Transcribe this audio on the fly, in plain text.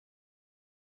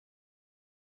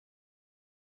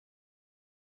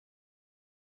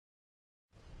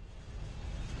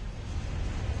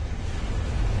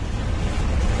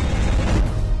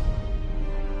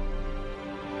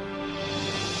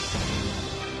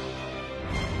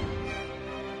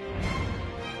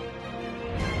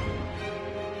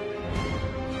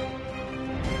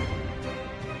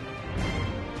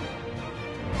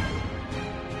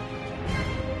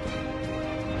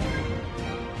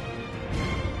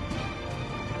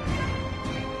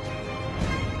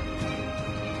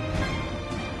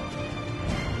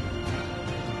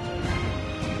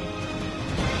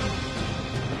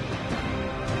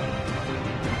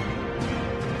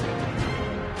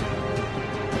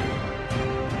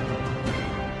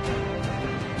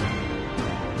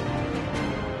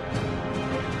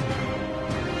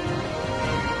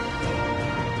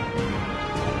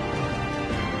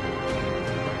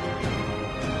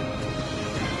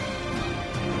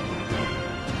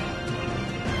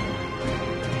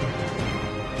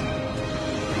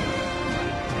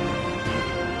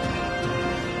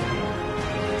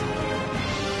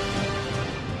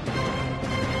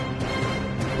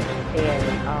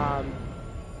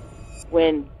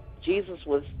when Jesus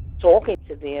was talking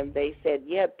to them, they said,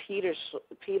 yeah, Peter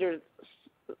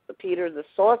the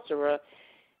sorcerer,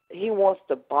 he wants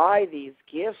to buy these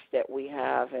gifts that we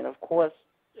have. And, of course,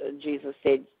 Jesus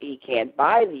said he can't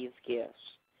buy these gifts.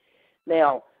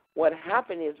 Now, what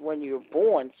happened is when you're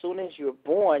born, as soon as you're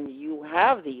born, you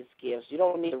have these gifts. You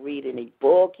don't need to read any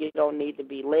book. You don't need to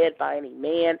be led by any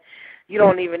man. You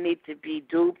don't even need to be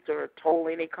duped or told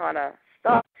any kind of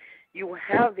stuff. You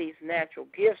have these natural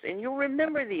gifts, and you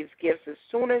remember these gifts as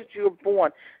soon as you're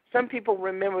born. Some people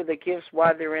remember the gifts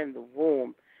while they're in the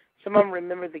womb. Some of them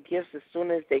remember the gifts as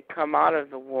soon as they come out of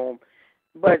the womb.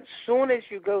 But as soon as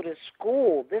you go to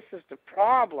school, this is the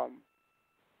problem.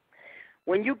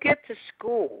 When you get to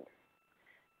school,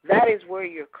 that is where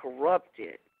you're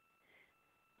corrupted.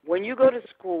 When you go to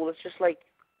school, it's just like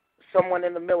someone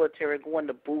in the military going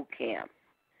to boot camp.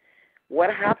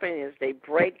 What happens is they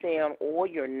break down all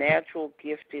your natural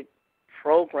gifted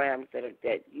programs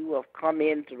that you have come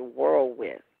into the world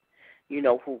with. You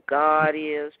know who God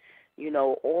is. You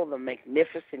know all the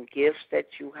magnificent gifts that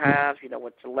you have. You know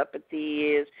what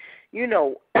telepathy is. You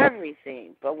know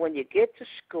everything. But when you get to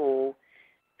school,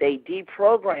 they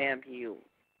deprogram you.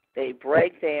 They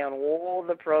break down all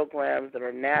the programs that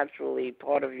are naturally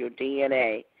part of your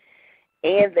DNA,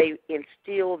 and they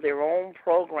instill their own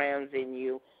programs in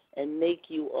you and make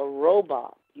you a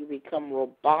robot. You become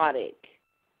robotic,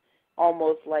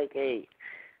 almost like a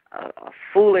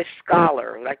foolish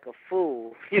scholar, like a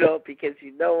fool, because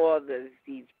you know all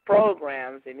these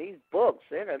programs and these books.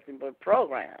 They're nothing but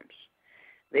programs.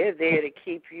 They're there to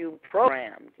keep you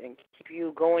programmed and keep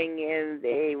you going in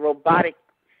a robotic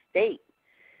state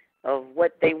of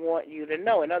what they want you to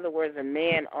know. In other words, a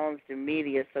man owns the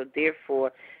media, so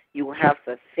therefore you have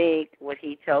to think what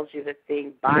he tells you to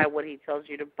think, buy what he tells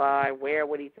you to buy, wear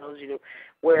what he tells you to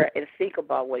wear, and think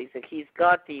about what he said. He's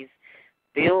got these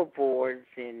billboards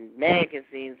and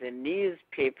magazines and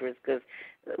newspapers, because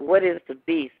what is the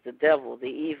beast, the devil, the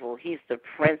evil? He's the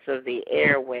prince of the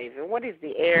airwaves. And what is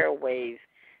the airwaves?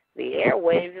 The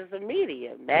airwaves is the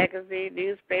media, magazine,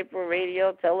 newspaper,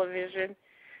 radio, television.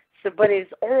 So, but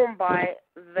it's owned by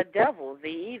the devil, the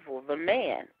evil, the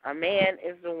man. A man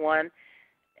is the one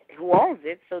who owns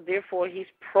it, so therefore he's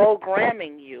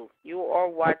programming you. You are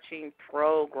watching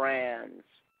programs.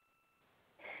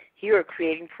 You are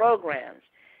creating programs.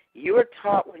 You are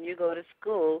taught when you go to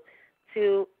school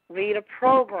to read a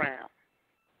program.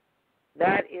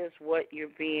 That is what you're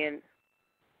being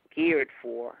geared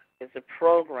for, is a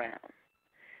program.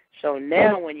 So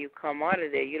now when you come out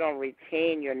of there, you don't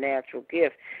retain your natural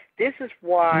gift. This is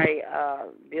why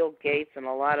Bill Gates and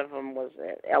a lot of them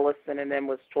Ellison and them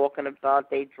was talking about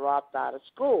they dropped out of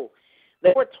school.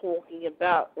 They were talking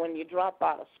about when you drop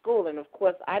out of school, and of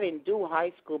course I didn't do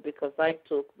high school because I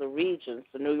took the Regents,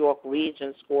 the New York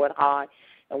Regents, scored high,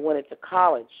 and went into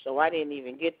college. So I didn't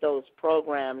even get those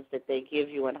programs that they give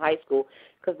you in high school,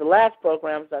 because the last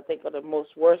programs I think are the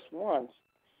most worst ones.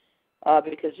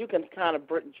 Because you can kind of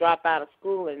drop out of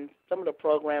school and some of the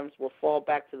programs will fall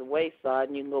back to the wayside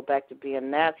and you can go back to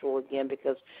being natural again,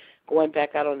 because going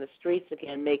back out on the streets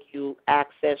again make you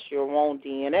access your own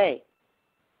DNA.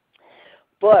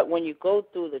 But when you go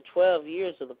through the 12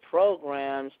 years of the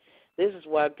programs, this is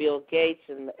why Bill Gates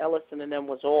and Ellison and them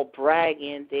was all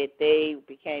bragging that they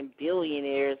became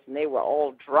billionaires and they were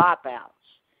all dropouts.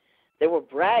 They were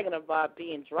bragging about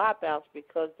being dropouts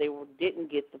because they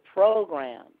didn't get the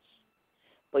programs.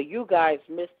 But you guys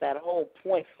missed that whole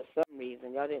point for some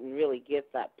reason. Y'all didn't really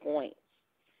get that point.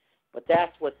 But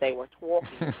that's what they were talking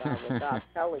about without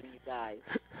telling you guys.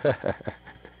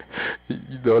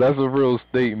 That's a real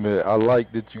statement. I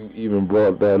like that you even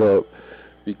brought that up,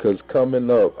 because coming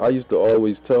up, I used to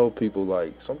always tell people,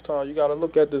 like, sometimes you got to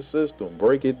look at the system,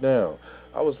 break it down.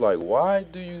 I was like, why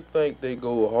do you think they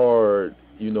go hard,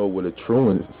 with a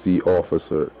truancy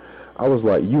officer? I was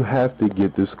like, you have to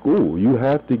get to school. You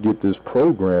have to get this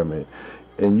programming.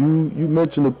 And you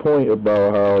mentioned a point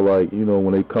about how, like,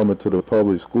 when they come into the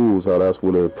public schools, how that's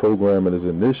where the programming is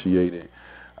initiated.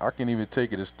 I can even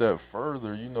take it a step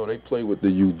further. They play with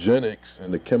the eugenics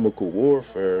and the chemical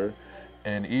warfare.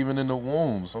 And even in the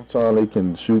womb, sometimes they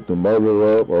can shoot the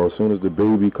mother up, or as soon as the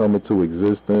baby come into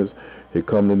existence, here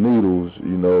come the needles,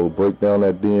 break down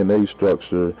that DNA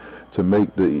structure to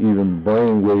make the even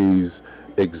brain waves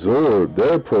absorb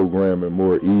their programming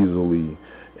more easily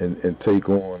and take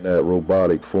on that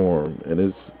robotic form.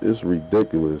 And it's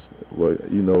ridiculous. But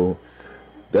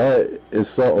that is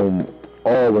something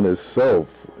all in itself,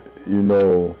 and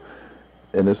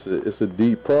it's a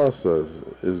deep process.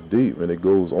 It's deep, and it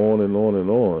goes on and on and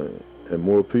on. And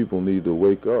more people need to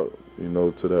wake up,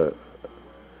 to that.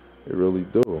 They really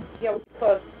do. Yeah,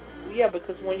 because Yeah,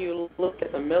 because when you look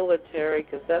at the military,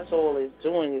 because that's all it's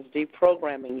doing is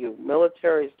deprogramming you.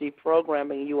 Military is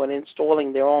deprogramming you and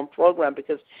installing their own program,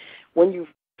 because when you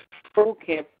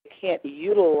can't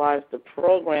utilize the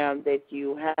program that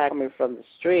you have coming from the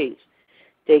streets,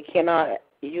 they cannot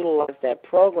utilize that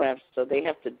program, so they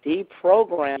have to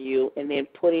deprogram you and then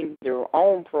put in their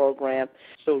own program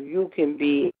so you can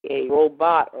be a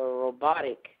robot or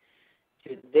robotic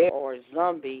to their or a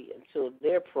zombie into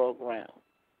their program.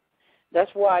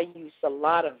 That's why you use a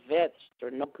lot of vets.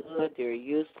 They're no good. They're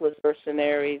useless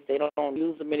mercenaries. They don't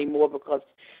use them anymore because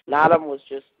a lot of them was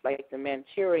just like the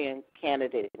Manchurian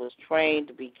candidate. It was trained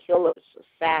to be killers,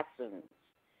 assassins.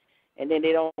 And then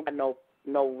they don't have no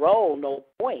role, no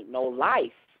point, no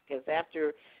life. Because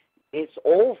after it's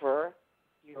over,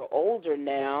 you're older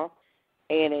now,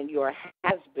 and you're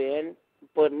has-been,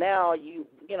 but now you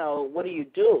know, what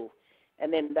do?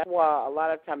 And then that's why a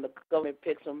lot of times the government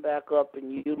picks them back up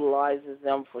and utilizes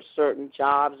them for certain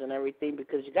jobs and everything,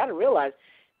 because you got to realize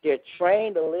they're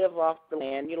trained to live off the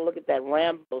land. You know, look at that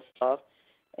Rambo stuff,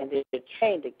 and they're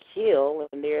trained to kill,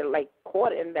 and they're like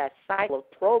caught in that cycle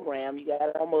of program. You got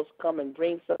to almost come and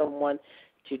bring someone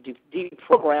to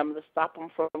deprogram to stop them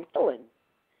from killing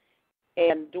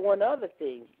and doing other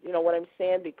things. You know what I'm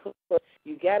saying? Because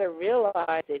you got to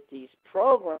realize that these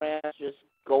programs just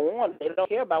go on. They don't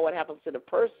care about what happens to the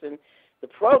person. The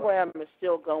program is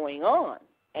still going on.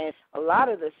 And a lot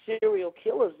of the serial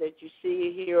killers that you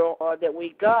see here or that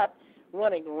we got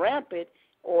running rampant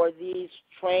are these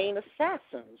trained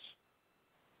assassins.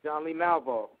 John Lee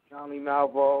Malvo,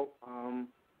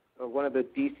 one of the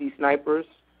DC snipers,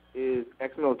 is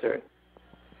ex-military.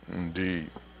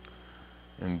 Indeed.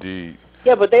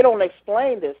 Yeah, but they don't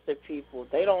explain this to people.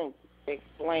 They don't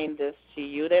explain this to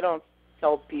you. They don't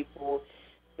tell people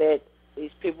that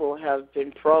these people have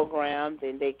been programmed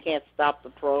and they can't stop the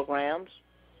programs.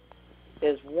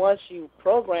 Because once you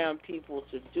program people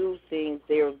to do things,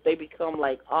 they become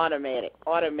like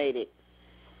automated.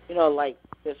 You know, like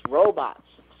this robots,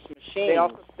 machines. They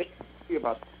also speak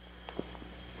about that.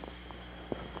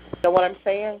 You know what I'm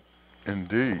saying?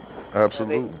 Indeed.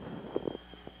 Absolutely.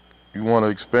 You want to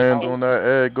expand on that,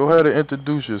 Ed? Go ahead and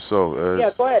introduce yourself, Ed.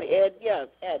 Yeah, go ahead, Ed.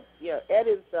 Ed. Ed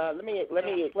is. Let me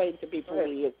explain to people who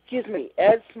he is. Excuse me.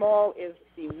 Ed Small is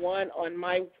the one on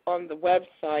the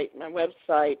website. My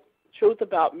website,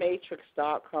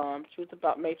 truthaboutmatrix.com.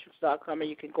 Truthaboutmatrix.com, and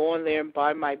you can go on there and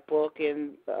buy my book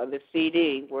and the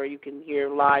CD where you can hear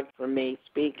live from me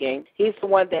speaking. He's the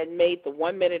one that made the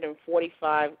 1 minute and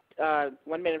 45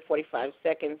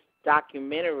 seconds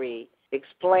documentary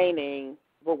explaining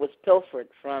what was pilfered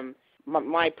from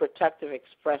my protective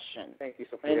expression. Thank you,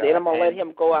 Sophia. And then I'm gonna let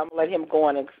him go. I'm gonna let him go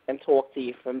on and talk to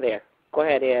you from there. Go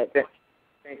ahead, Ed.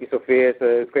 Thank you, Sophia.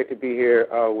 It's great to be here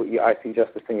with your IC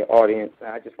Justice and your audience.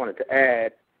 I just wanted to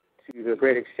add to the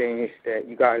great exchange that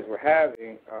you guys were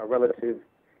having relative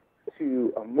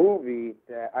to a movie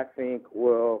that I think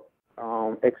will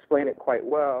explain it quite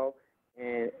well.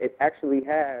 And it actually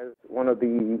has one of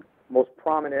the most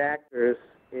prominent actors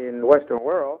in the Western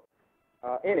world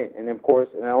in it. And, of course,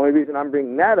 the only reason I'm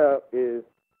bringing that up is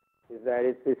that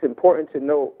it's important to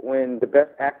note when the best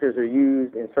actors are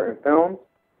used in certain films.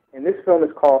 And this film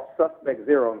is called Suspect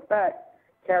Zero. In fact,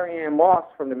 Carrie-Anne Moss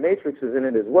from The Matrix is in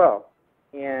it as well.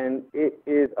 And it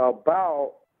is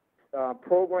about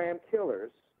program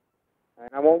killers. And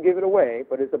I won't give it away,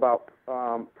 but it's about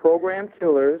program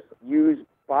killers used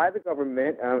by the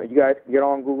government. You guys can get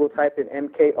on Google, type in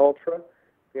MK Ultra.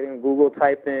 Get in Google,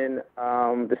 type in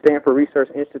the Stanford Research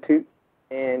Institute.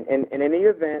 And in any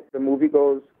event, the movie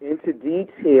goes into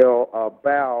detail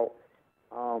about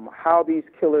how these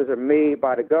killers are made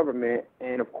by the government.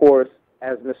 And, of course,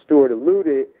 as Ms. Stewart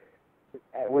alluded,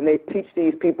 when they teach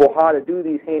these people how to do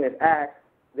these heinous acts,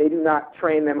 they do not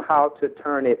train them how to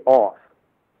turn it off.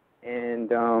 And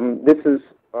this is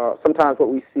sometimes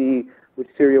what we see with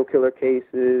serial killer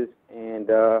cases and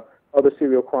other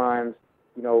serial crimes,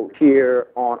 you know, here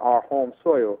on our home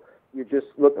soil. You're just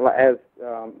looking like, as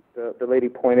the lady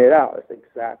pointed out, it's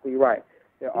exactly right.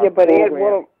 Yeah, but Ed,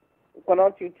 why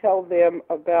don't you tell them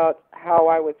about how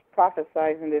I was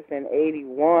prophesizing this in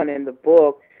 81 in the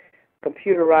book,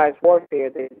 Computerized Warfare,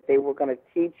 that they were going to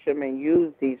teach them and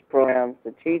use these programs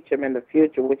to teach them in the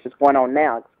future, which is going on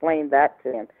now. Explain that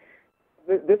to them.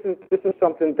 This is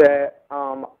something that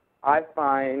I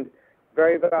find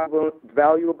very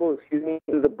valuable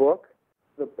in the book.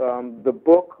 The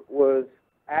book was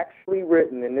actually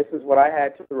written, and this is what I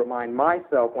had to remind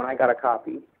myself when I got a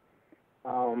copy.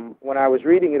 When I was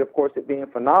reading it, of course, it being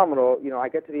phenomenal, you know, I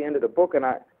get to the end of the book and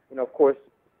of course,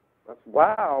 that's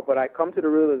wow, but I come to the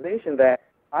realization that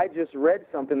I just read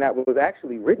something that was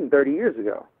actually written 30 years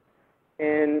ago.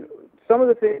 And some of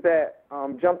the things that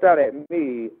jumped out at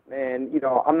me, and, you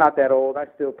know, I'm not that old. I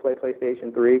still play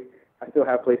PlayStation 3. I still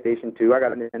have PlayStation 2. I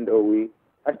got a Nintendo Wii.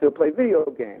 I still play video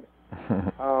games.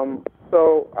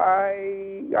 So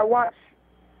I watch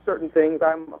certain things.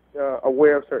 I'm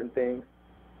aware of certain things.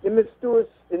 In the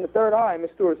Third Eye,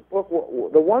 Miss Stewart's book,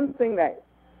 the one thing that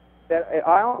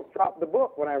I almost dropped the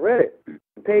book when I read it,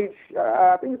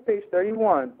 I think it's page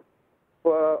 31.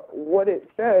 But what it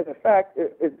says, in fact,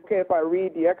 it's okay if I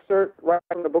read the excerpt right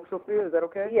from the book, Sophia? Is that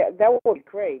okay? Yeah, that would be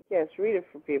great. Yes, read it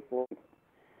for people.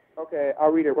 Okay,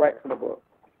 I'll read it right from the book.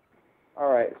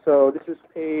 All right, so this is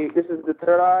the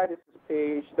Third Eye. This is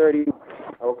page 30.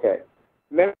 Okay.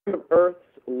 Members of Earth's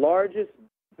largest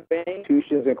bank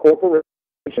institutions and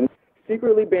corporations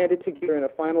secretly banded together in a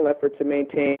final effort to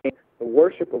maintain the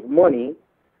worship of money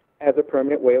as a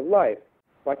permanent way of life.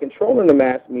 By controlling the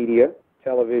mass media,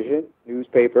 television,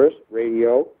 newspapers,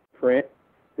 radio, print,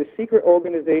 the secret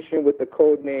organization with the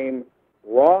code name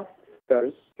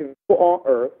Rothers can go on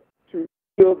Earth to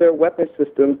build their weapon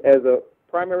systems as a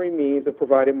primary means of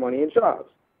providing money and jobs.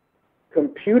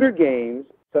 Computer games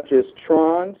such as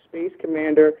Tron, Space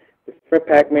Commander,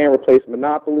 Pac-Man replaced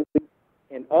Monopoly,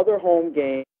 and other home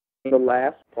games in the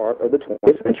last part of the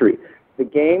 20th century. The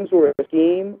games were a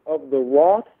scheme of the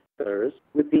Rothers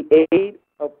with the aid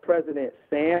of President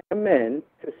Sam Menn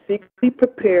to secretly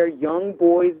prepare young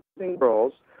boys and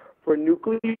girls for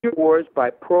nuclear wars by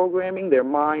programming their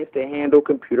minds to handle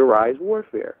computerized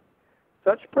warfare.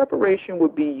 Such preparation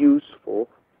would be useful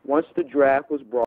once the draft was brought